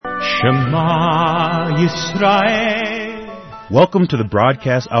Shema Yisrael. Welcome to the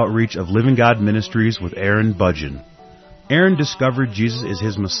broadcast outreach of Living God Ministries with Aaron Budgeon. Aaron discovered Jesus is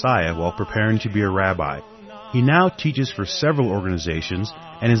his Messiah while preparing to be a rabbi. He now teaches for several organizations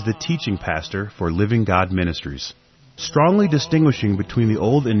and is the teaching pastor for Living God Ministries. Strongly distinguishing between the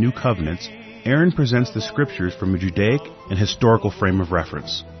Old and New Covenants, Aaron presents the Scriptures from a Judaic and historical frame of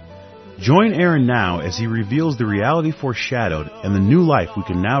reference. Join Aaron now as he reveals the reality foreshadowed and the new life we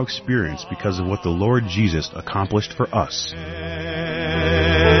can now experience because of what the Lord Jesus accomplished for us.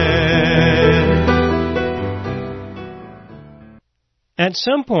 At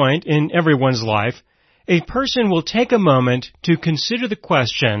some point in everyone's life, a person will take a moment to consider the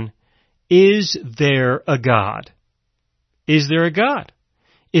question, is there a God? Is there a God?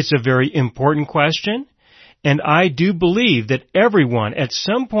 It's a very important question, and I do believe that everyone at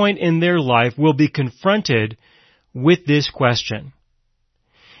some point in their life will be confronted with this question.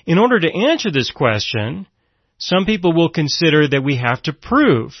 In order to answer this question, some people will consider that we have to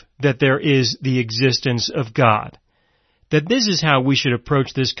prove that there is the existence of God, that this is how we should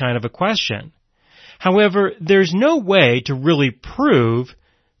approach this kind of a question. However, there's no way to really prove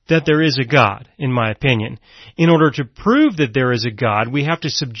that there is a God, in my opinion. In order to prove that there is a God, we have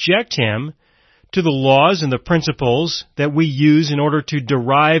to subject Him to the laws and the principles that we use in order to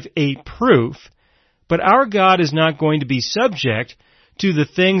derive a proof. But our God is not going to be subject to the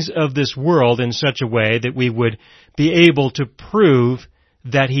things of this world in such a way that we would be able to prove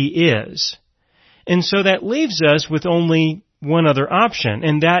that He is. And so that leaves us with only one other option,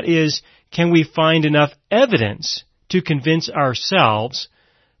 and that is, can we find enough evidence to convince ourselves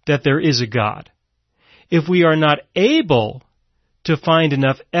that there is a God? If we are not able to find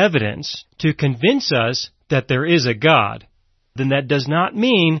enough evidence to convince us that there is a God, then that does not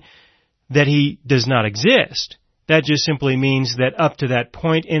mean that He does not exist. That just simply means that up to that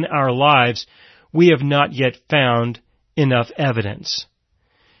point in our lives, we have not yet found enough evidence.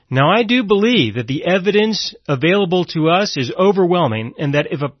 Now, I do believe that the evidence available to us is overwhelming, and that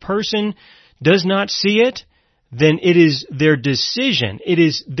if a person does not see it, then it is their decision, it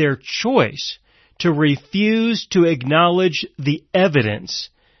is their choice to refuse to acknowledge the evidence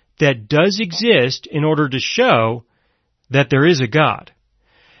that does exist in order to show that there is a God.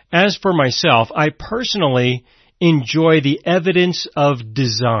 As for myself, I personally enjoy the evidence of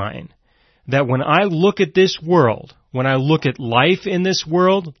design. That when I look at this world, when I look at life in this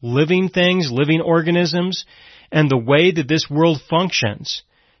world, living things, living organisms, and the way that this world functions,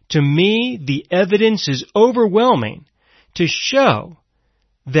 to me, the evidence is overwhelming to show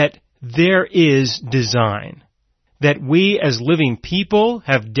that there is design, that we as living people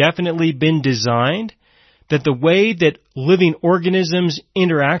have definitely been designed, that the way that living organisms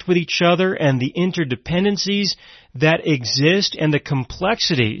interact with each other and the interdependencies that exist and the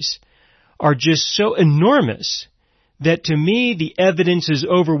complexities are just so enormous that to me the evidence is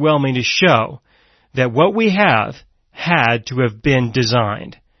overwhelming to show that what we have had to have been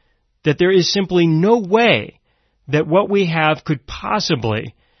designed, that there is simply no way that what we have could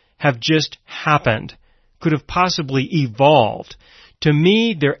possibly have just happened, could have possibly evolved. To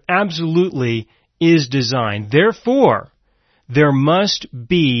me, there absolutely is design. Therefore, there must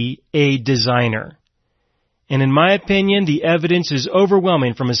be a designer. And in my opinion, the evidence is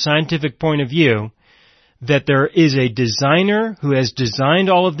overwhelming from a scientific point of view that there is a designer who has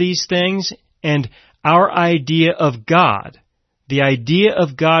designed all of these things, and our idea of God, the idea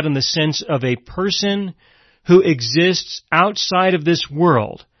of God in the sense of a person who exists outside of this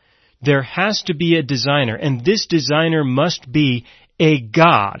world, there has to be a designer, and this designer must be a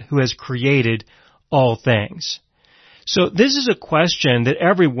God who has created all things. So this is a question that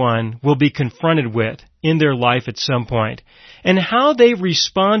everyone will be confronted with in their life at some point. And how they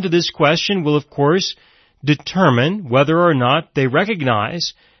respond to this question will, of course, determine whether or not they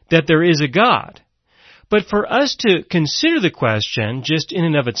recognize that there is a God. But for us to consider the question just in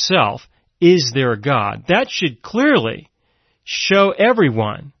and of itself, is there a God? That should clearly show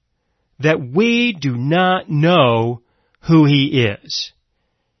everyone that we do not know who He is.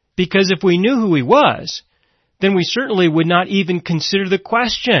 Because if we knew who He was, then we certainly would not even consider the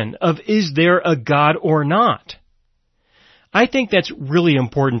question of is there a God or not. I think that's really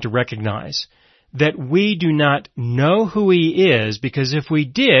important to recognize, that we do not know who He is, because if we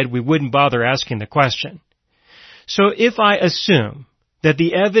did, we wouldn't bother asking the question. So if I assume that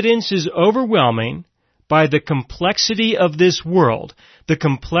the evidence is overwhelming by the complexity of this world, the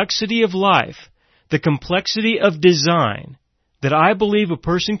complexity of life, the complexity of design, that I believe a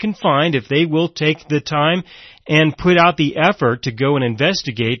person can find if they will take the time and put out the effort to go and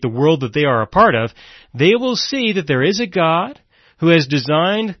investigate the world that they are a part of, they will see that there is a God who has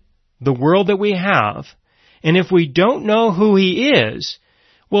designed the world that we have, and if we don't know who He is,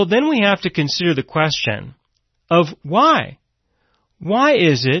 well, then we have to consider the question of why. Why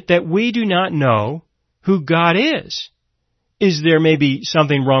is it that we do not know who God is? Is there maybe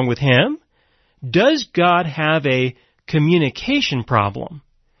something wrong with Him? Does God have a communication problem?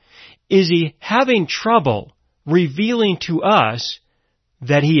 Is He having trouble revealing to us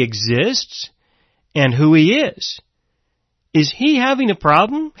that He exists and who He is? Is He having a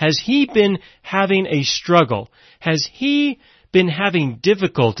problem? Has He been having a struggle? Has He been having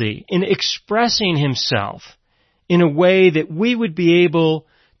difficulty in expressing Himself in a way that we would be able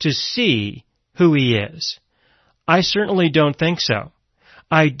to see who He is? I certainly don't think so.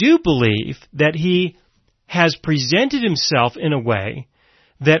 I do believe that He has presented Himself in a way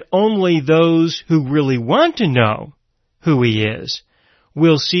that only those who really want to know who He is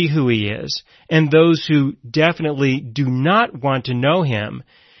will see who He is, and those who definitely do not want to know Him,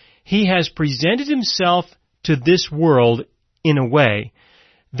 He has presented Himself to this world in a way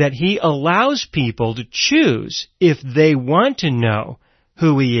that He allows people to choose if they want to know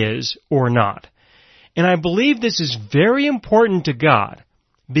who He is or not. And I believe this is very important to God,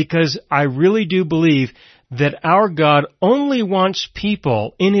 because I really do believe that our God only wants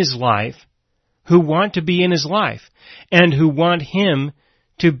people in His life who want to be in His life and who want Him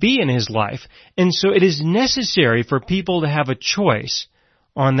to be in His life. And so it is necessary for people to have a choice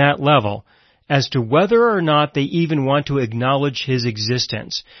on that level as to whether or not they even want to acknowledge His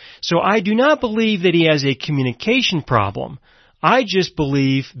existence. So I do not believe that He has a communication problem. I just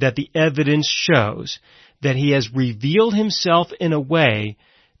believe that the evidence shows that He has revealed Himself in a way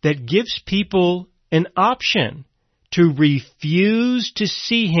that gives people an option to refuse to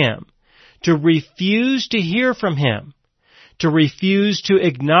see Him, to refuse to hear from Him, to refuse to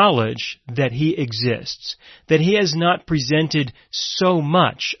acknowledge that He exists, that He has not presented so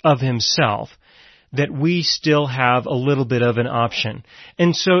much of Himself that we still have a little bit of an option.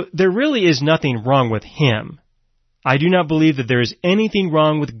 And so there really is nothing wrong with Him. I do not believe that there is anything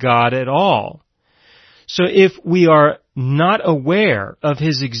wrong with God at all. So if we are not aware of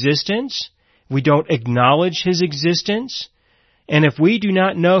His existence, we don't acknowledge His existence, and if we do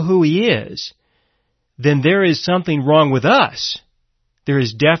not know who He is, then there is something wrong with us. There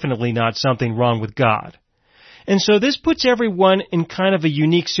is definitely not something wrong with God. And so this puts everyone in kind of a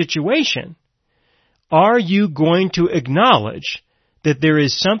unique situation. Are you going to acknowledge that there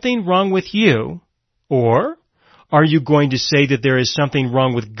is something wrong with you, or are you going to say that there is something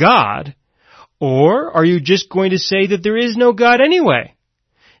wrong with God, or are you just going to say that there is no God anyway?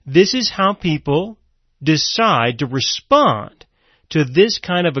 This is how people decide to respond to this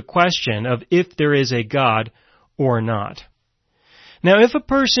kind of a question of if there is a God or not. Now, if a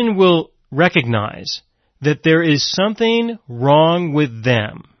person will recognize that there is something wrong with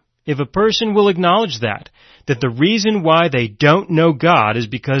them, if a person will acknowledge that the reason why they don't know God is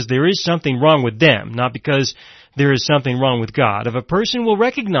because there is something wrong with them, not because there is something wrong with God. If a person will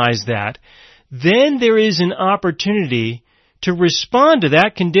recognize that, then there is an opportunity to respond to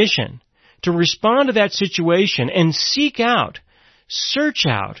that condition, to respond to that situation and seek out, search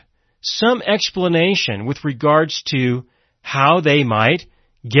out some explanation with regards to how they might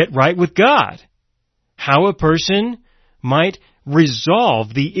get right with God, how a person might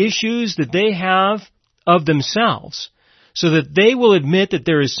resolve the issues that they have of themselves, so that they will admit that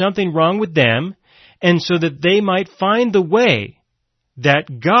there is something wrong with them, and so that they might find the way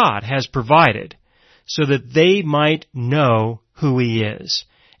that God has provided, so that they might know who He is,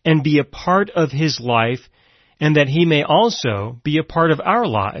 and be a part of His life, and that He may also be a part of our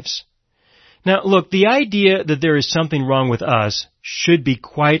lives. Now, look, the idea that there is something wrong with us should be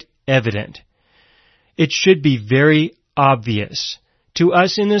quite evident. It should be very obvious to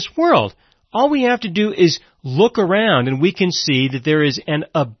us in this world. All we have to do is look around and we can see that there is an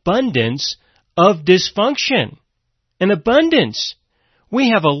abundance of dysfunction. An abundance. We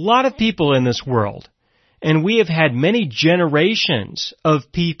have a lot of people in this world, and we have had many generations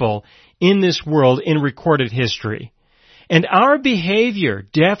of people in this world in recorded history. And our behavior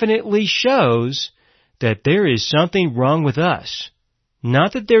definitely shows that there is something wrong with us.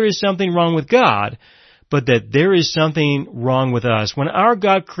 Not that there is something wrong with God, but that there is something wrong with us. When our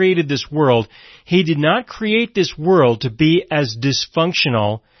God created this world, He did not create this world to be as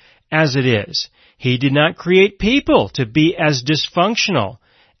dysfunctional as it is. He did not create people to be as dysfunctional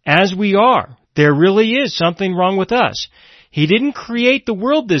as we are. There really is something wrong with us. He didn't create the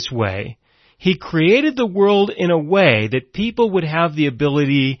world this way. He created the world in a way that people would have the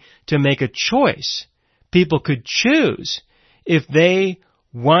ability to make a choice. People could choose if they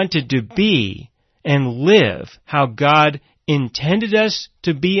wanted to be and live how God intended us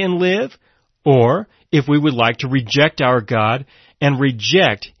to be and live, or if we would like to reject our God and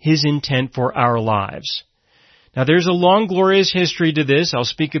reject His intent for our lives. Now, there's a long, glorious history to this. I'll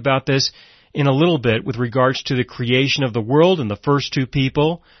speak about this in a little bit with regards to the creation of the world and the first two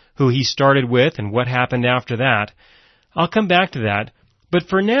people who He started with and what happened after that. I'll come back to that. But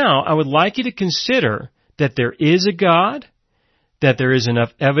for now, I would like you to consider that there is a God, that there is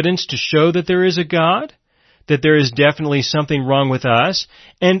enough evidence to show that there is a God, that there is definitely something wrong with us,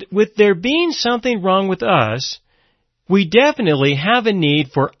 and with there being something wrong with us, we definitely have a need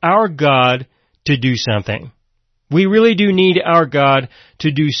for our God to do something. We really do need our God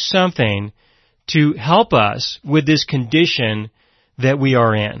to do something to help us with this condition that we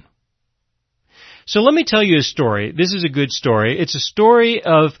are in. So let me tell you a story. This is a good story. It's a story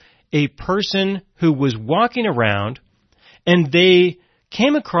of a person who was walking around and they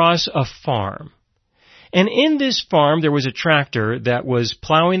came across a farm. And in this farm there was a tractor that was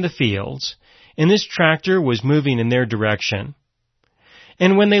plowing the fields, and this tractor was moving in their direction.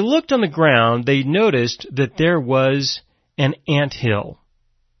 And when they looked on the ground, they noticed that there was an ant hill.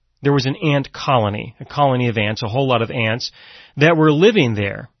 There was an ant colony, a colony of ants, a whole lot of ants that were living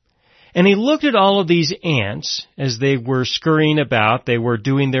there. And he looked at all of these ants as they were scurrying about. They were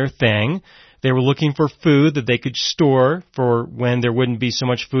doing their thing. They were looking for food that they could store for when there wouldn't be so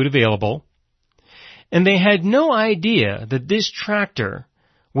much food available. And they had no idea that this tractor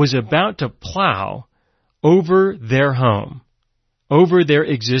was about to plow over their home, over their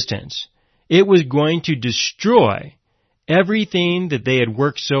existence. It was going to destroy everything that they had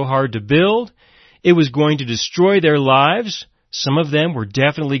worked so hard to build. It was going to destroy their lives. Some of them were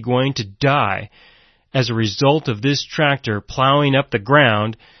definitely going to die as a result of this tractor plowing up the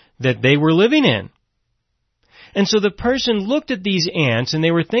ground that they were living in. And so the person looked at these ants and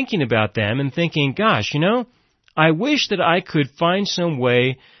they were thinking about them and thinking, gosh, I wish that I could find some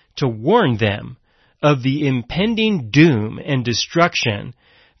way to warn them of the impending doom and destruction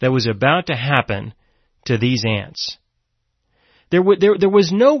that was about to happen to these ants. There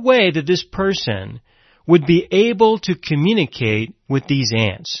was no way that this person would be able to communicate with these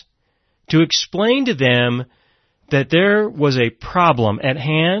ants, to explain to them that there was a problem at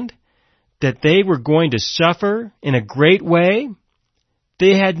hand, that they were going to suffer in a great way.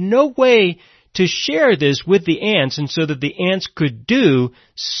 They had no way to share this with the ants, and so that the ants could do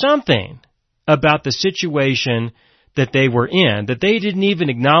something about the situation that they were in, that they didn't even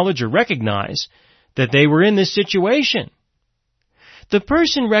acknowledge or recognize that they were in this situation. The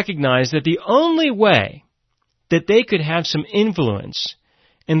person recognized that the only way that they could have some influence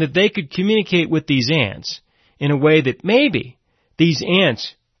and that they could communicate with these ants in a way that maybe these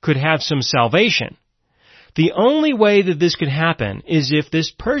ants could have some salvation, the only way that this could happen is if this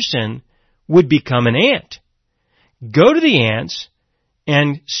person would become an ant. Go to the ants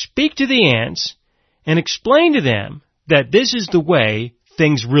and speak to the ants and explain to them that this is the way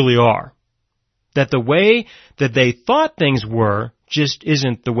things really are. That the way that they thought things were just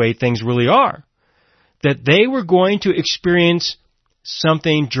isn't the way things really are. That they were going to experience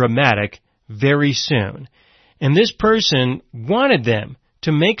something dramatic very soon. And this person wanted them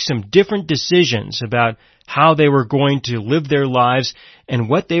to make some different decisions about how they were going to live their lives and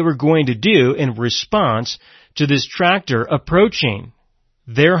what they were going to do in response to this tractor approaching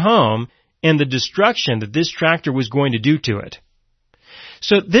their home and the destruction that this tractor was going to do to it.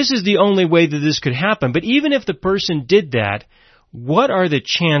 So this is the only way that this could happen. But even if the person did that, what are the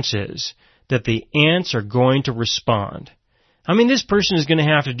chances that the ants are going to respond? I mean, this person is going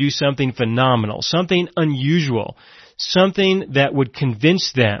to have to do something phenomenal, something unusual, something that would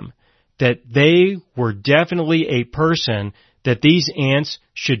convince them that they were definitely a person that these ants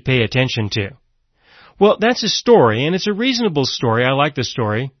should pay attention to. Well, that's a story, and it's a reasonable story. I like the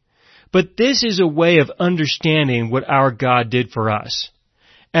story. But this is a way of understanding what our God did for us.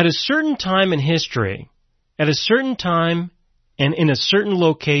 At a certain time in history, at a certain time and in a certain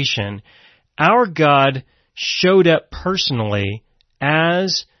location, our God showed up personally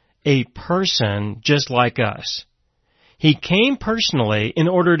as a person just like us. He came personally in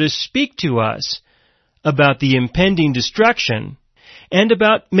order to speak to us about the impending destruction and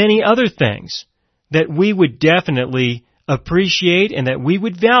about many other things that we would definitely appreciate and that we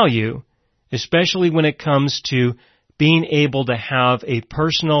would value, especially when it comes to being able to have a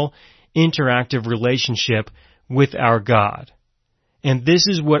personal, interactive relationship with our God. And this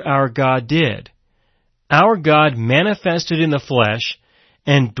is what our God did. Our God manifested in the flesh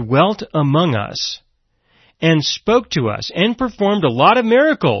and dwelt among us and spoke to us and performed a lot of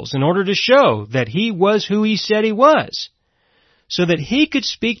miracles in order to show that He was who He said He was, so that He could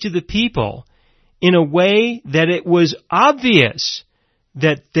speak to the people in a way that it was obvious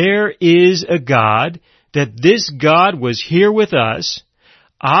that there is a God, that this God was here with us,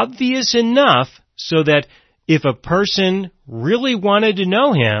 obvious enough so that if a person really wanted to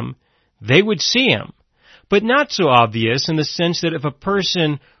know Him, they would see Him. But not so obvious in the sense that if a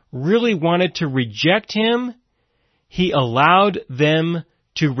person really wanted to reject Him, He allowed them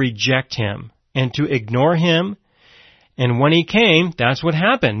to reject Him and to ignore Him. And when He came, that's what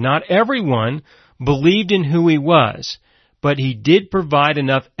happened. Not everyone believed in who He was, but He did provide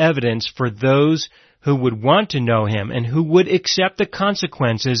enough evidence for those who would want to know Him and who would accept the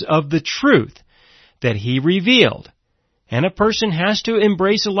consequences of the truth that He revealed. And a person has to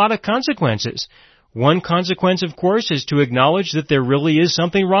embrace a lot of consequences. One consequence, of course, is to acknowledge that there really is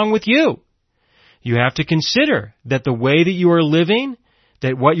something wrong with you. You have to consider that the way that you are living,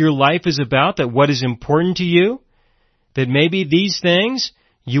 that what your life is about, that what is important to you, that maybe these things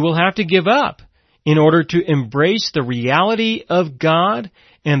you will have to give up in order to embrace the reality of God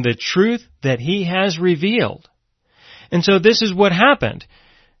and the truth that He has revealed. And so this is what happened.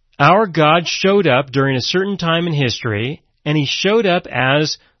 Our God showed up during a certain time in history, and He showed up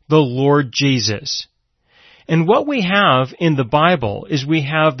as the Lord Jesus. And what we have in the Bible is we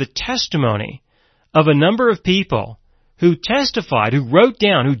have the testimony of a number of people who testified, who wrote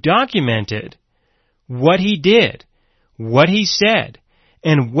down, who documented what He did, what He said,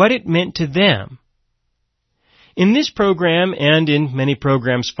 and what it meant to them. In this program and in many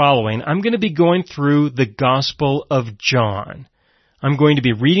programs following, I'm going to be going through the Gospel of John. I'm going to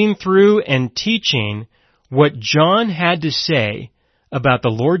be reading through and teaching what John had to say about the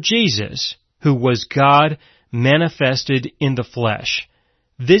Lord Jesus, who was God manifested in the flesh.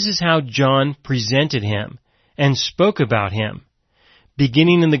 This is how John presented Him and spoke about Him.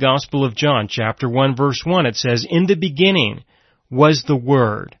 Beginning in the Gospel of John, chapter 1, verse 1, it says, "In the beginning was the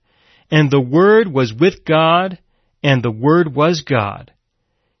Word, and the Word was with God, and the Word was God.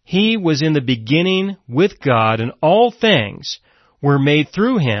 He was in the beginning with God, and all things were made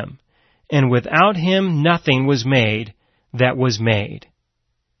through Him, and without Him nothing was made that was made."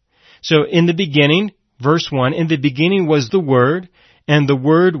 So in the beginning, verse 1, in the beginning was the Word, and the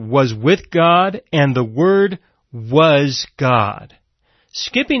Word was with God, and the Word was God.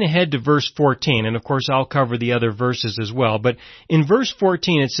 Skipping ahead to verse 14, and of course I'll cover the other verses as well, but in verse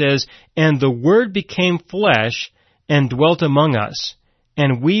 14 it says, "And the Word became flesh and dwelt among us,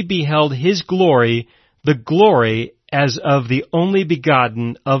 and we beheld His glory, the glory as of the only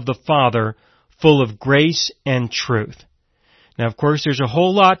begotten of the Father, full of grace and truth." Now, of course, there's a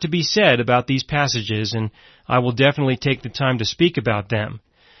whole lot to be said about these passages, and I will definitely take the time to speak about them.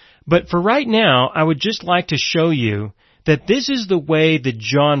 But for right now, I would just like to show you that this is the way that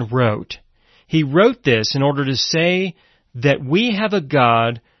John wrote. He wrote this in order to say that we have a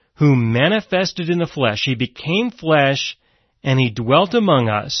God who manifested in the flesh. He became flesh, and He dwelt among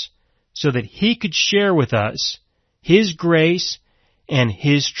us so that He could share with us His grace and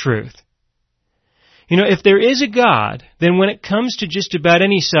His truth. You know, if there is a God, then when it comes to just about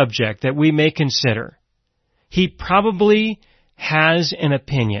any subject that we may consider, He probably has an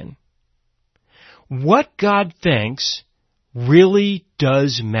opinion. What God thinks really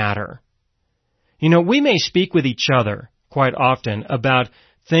does matter. You know, we may speak with each other quite often about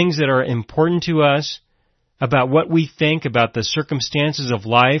things that are important to us, about what we think about the circumstances of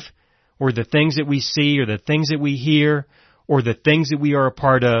life, or the things that we see, or the things that we hear, or the things that we are a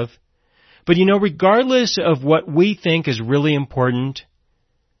part of. But you know, regardless of what we think is really important,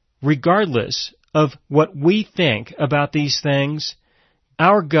 regardless of what we think about these things,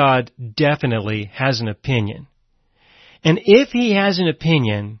 our God definitely has an opinion. And if He has an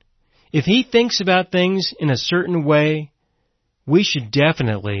opinion, if He thinks about things in a certain way, we should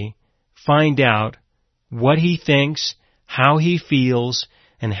definitely find out what He thinks, how He feels,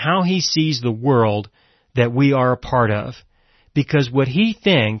 and how He sees the world that we are a part of. Because what He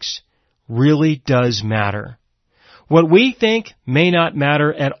thinks really does matter. What we think may not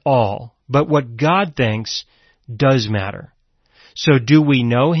matter at all, but what God thinks does matter. So do we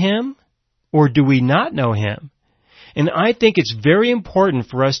know Him, or do we not know Him? And I think it's very important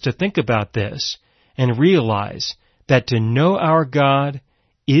for us to think about this and realize that to know our God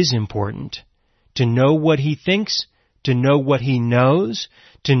is important. To know what He thinks, to know what He knows,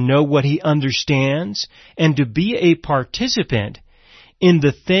 to know what He understands, and to be a participant in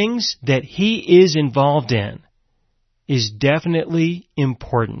the things that He is involved in is definitely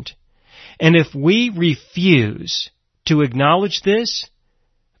important. And if we refuse to acknowledge this,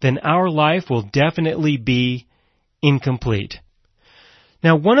 then our life will definitely be incomplete.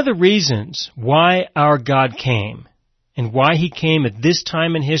 Now, one of the reasons why our God came, and why He came at this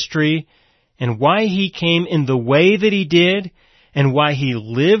time in history, and why He came in the way that He did, and why He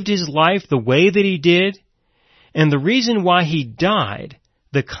lived His life the way that He did, and the reason why He died,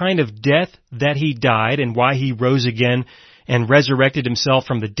 the kind of death that He died, and why He rose again and resurrected Himself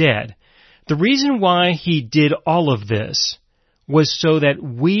from the dead. The reason why He did all of this was so that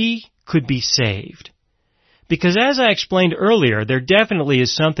we could be saved. Because as I explained earlier, there definitely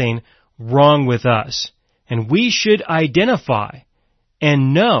is something wrong with us, and we should identify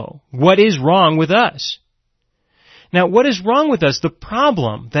and know what is wrong with us. Now, what is wrong with us, the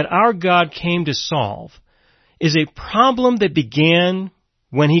problem that our God came to solve, is a problem that began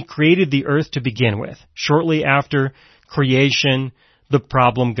when He created the earth to begin with. Shortly after creation, the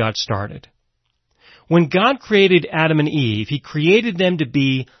problem got started. When God created Adam and Eve, He created them to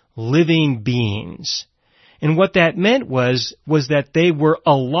be living beings. And what that meant was that they were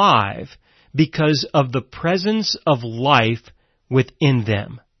alive because of the presence of life within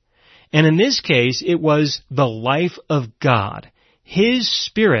them. And in this case, it was the life of God. His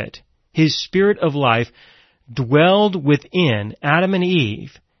Spirit of life, dwelled within Adam and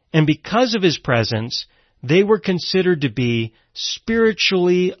Eve. And because of His presence, they were considered to be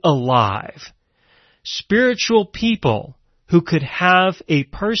spiritually alive. Spiritual people who could have a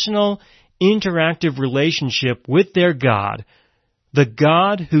personal, interactive relationship with their God, the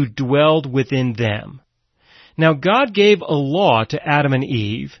God who dwelled within them. Now, God gave a law to Adam and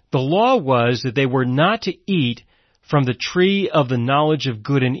Eve. The law was that they were not to eat from the tree of the knowledge of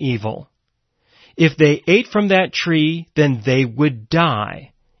good and evil. If they ate from that tree, then they would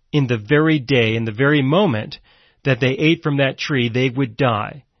die. In the very day, in the very moment that they ate from that tree, they would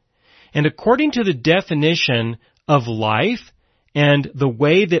die. And according to the definition of life and the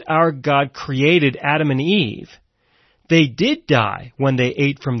way that our God created Adam and Eve, they did die when they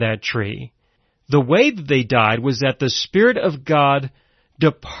ate from that tree. The way that they died was that the Spirit of God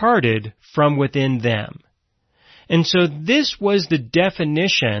departed from within them. And so this was the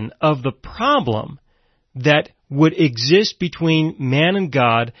definition of the problem that would exist between man and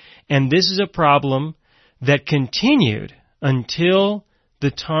God, and this is a problem that continued until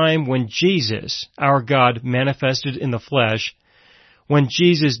the time when Jesus, our God, manifested in the flesh, when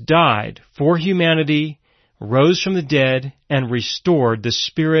Jesus died for humanity, rose from the dead, and restored the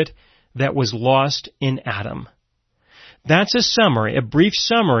spirit that was lost in Adam. That's a summary, a brief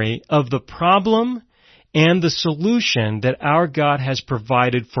summary of the problem and the solution that our God has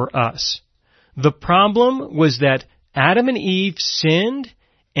provided for us. The problem was that Adam and Eve sinned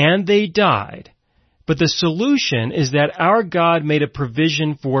and they died. But the solution is that our God made a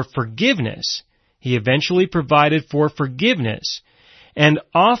provision for forgiveness. He eventually provided for forgiveness and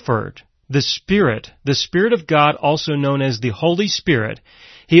offered the Spirit of God, also known as the Holy Spirit.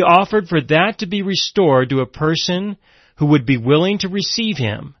 He offered for that to be restored to a person who would be willing to receive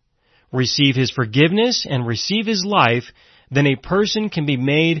Him, receive His forgiveness, and receive His life. Then a person can be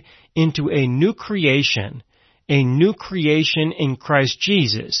made into a new creation in Christ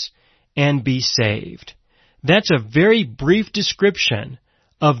Jesus, and be saved. That's a very brief description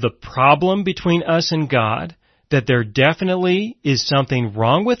of the problem between us and God, that there definitely is something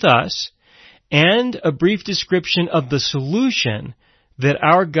wrong with us, and a brief description of the solution that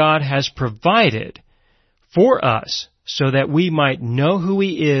our God has provided for us so that we might know who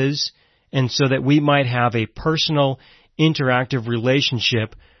He is and so that we might have a personal, interactive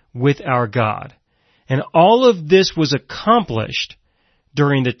relationship with our God. And all of this was accomplished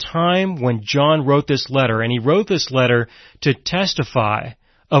during the time when John wrote this letter, and he wrote this letter to testify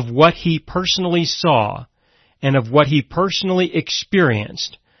of what he personally saw and of what he personally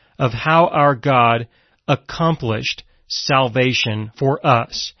experienced, of how our God accomplished salvation for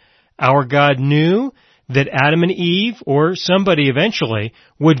us. Our God knew that Adam and Eve, or somebody eventually,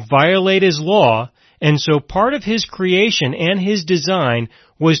 would violate His law, and so part of His creation and His design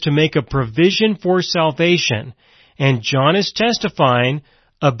was to make a provision for salvation. And John is testifying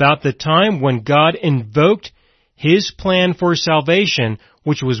about the time when God invoked His plan for salvation,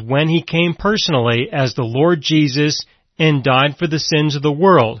 which was when He came personally as the Lord Jesus and died for the sins of the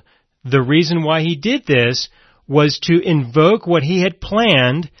world. The reason why He did this was to invoke what He had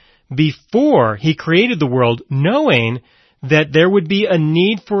planned before He created the world, knowing that there would be a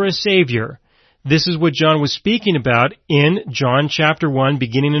need for a Savior. This is what John was speaking about in John chapter 1,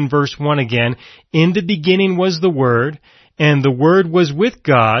 beginning in verse 1 again. In the beginning was the Word, and the Word was with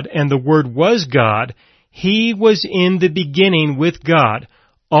God, and the Word was God. He was in the beginning with God.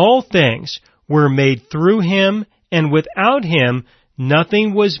 All things were made through Him, and without Him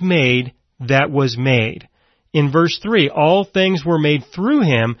nothing was made that was made. In verse 3, all things were made through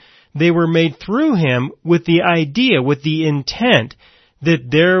Him. They were made through Him with the idea, with the intent that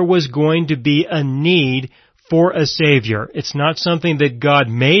there was going to be a need for a Savior. It's not something that God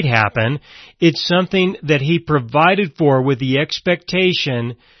made happen. It's something that He provided for with the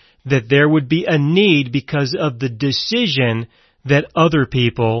expectation that there would be a need because of the decision that other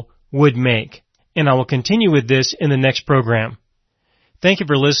people would make. And I will continue with this in the next program. Thank you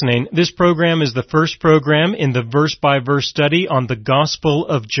for listening. This program is the first program in the verse-by-verse study on the Gospel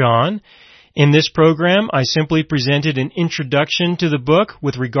of John. In this program, I simply presented an introduction to the book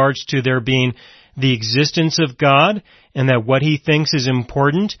with regards to there being the existence of God and that what He thinks is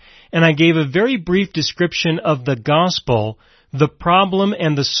important. And I gave a very brief description of the Gospel, the problem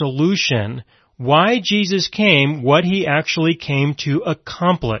and the solution, why Jesus came, what He actually came to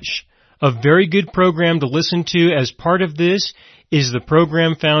accomplish. A very good program to listen to as part of this is the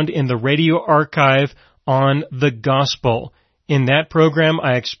program found in the radio archive on the Gospel. In that program,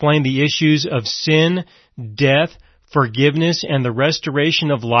 I explain the issues of sin, death, forgiveness, and the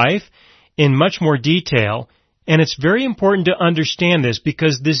restoration of life in much more detail. And it's very important to understand this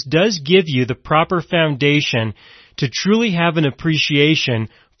because this does give you the proper foundation to truly have an appreciation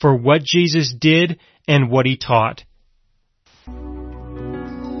for what Jesus did and what He taught.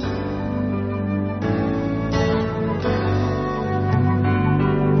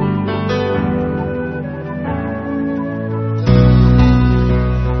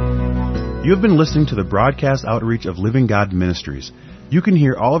 You have been listening to the broadcast outreach of Living God Ministries. You can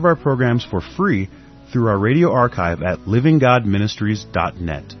hear all of our programs for free through our radio archive at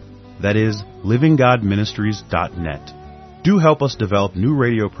livinggodministries.net. That is, livinggodministries.net. Do help us develop new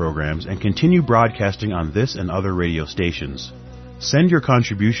radio programs and continue broadcasting on this and other radio stations. Send your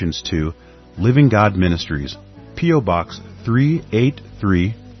contributions to Living God Ministries, P.O. Box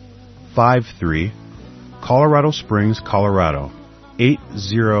 38353, Colorado Springs, Colorado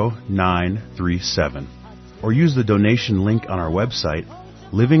 80937, or use the donation link on our website,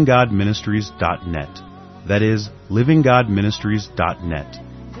 livinggodministries.net. That is,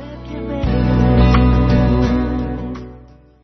 livinggodministries.net.